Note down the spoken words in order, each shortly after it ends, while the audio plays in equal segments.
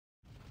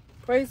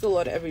Praise the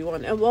Lord,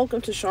 everyone, and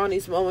welcome to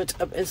Shawnee's Moment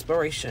of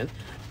Inspiration.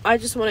 I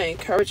just want to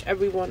encourage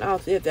everyone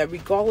out there that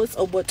regardless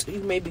of what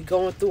you may be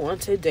going through on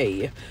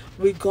today,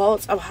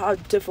 regardless of how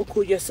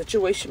difficult your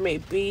situation may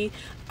be,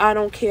 I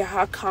don't care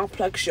how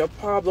complex your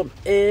problem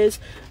is,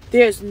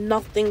 there's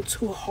nothing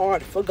too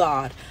hard for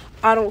God.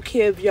 I don't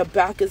care if your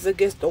back is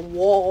against the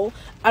wall.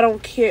 I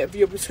don't care if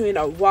you're between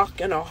a rock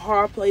and a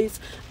hard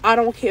place. I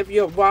don't care if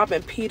you're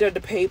robbing Peter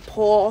to pay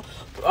Paul,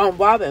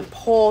 robbing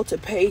Paul to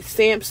pay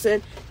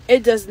Samson.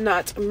 It does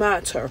not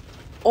matter.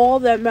 All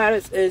that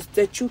matters is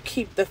that you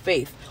keep the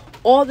faith.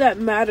 All that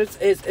matters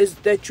is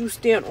that you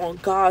stand on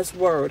God's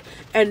word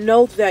and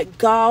know that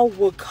God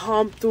will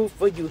come through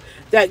for you,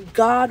 that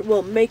God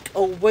will make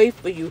a way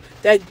for you,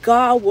 that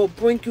God will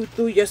bring you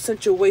through your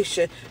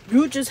situation.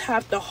 You just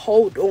have to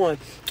hold on.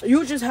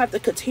 You just have to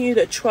continue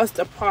to trust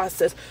the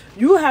process.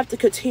 You have to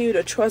continue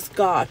to trust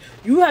God.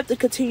 You have to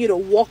continue to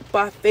walk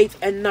by faith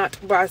and not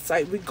by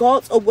sight.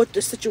 Regardless of what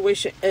the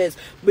situation is,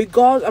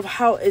 regardless of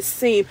how it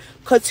seems,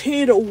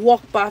 continue to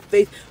walk by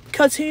faith.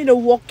 Continue to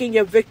walk in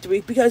your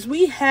victory because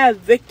we have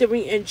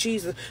victory in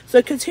Jesus.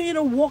 So continue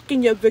to walk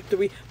in your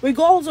victory.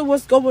 Regardless of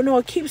what's going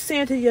on, keep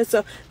saying to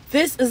yourself,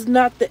 this is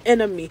not the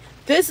enemy.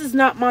 This is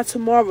not my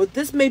tomorrow.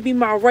 This may be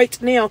my right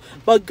now,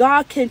 but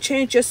God can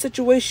change your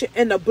situation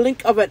in the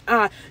blink of an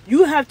eye.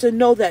 You have to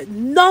know that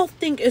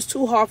nothing is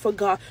too hard for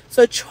God.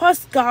 So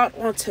trust God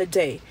on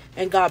today,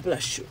 and God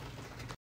bless you.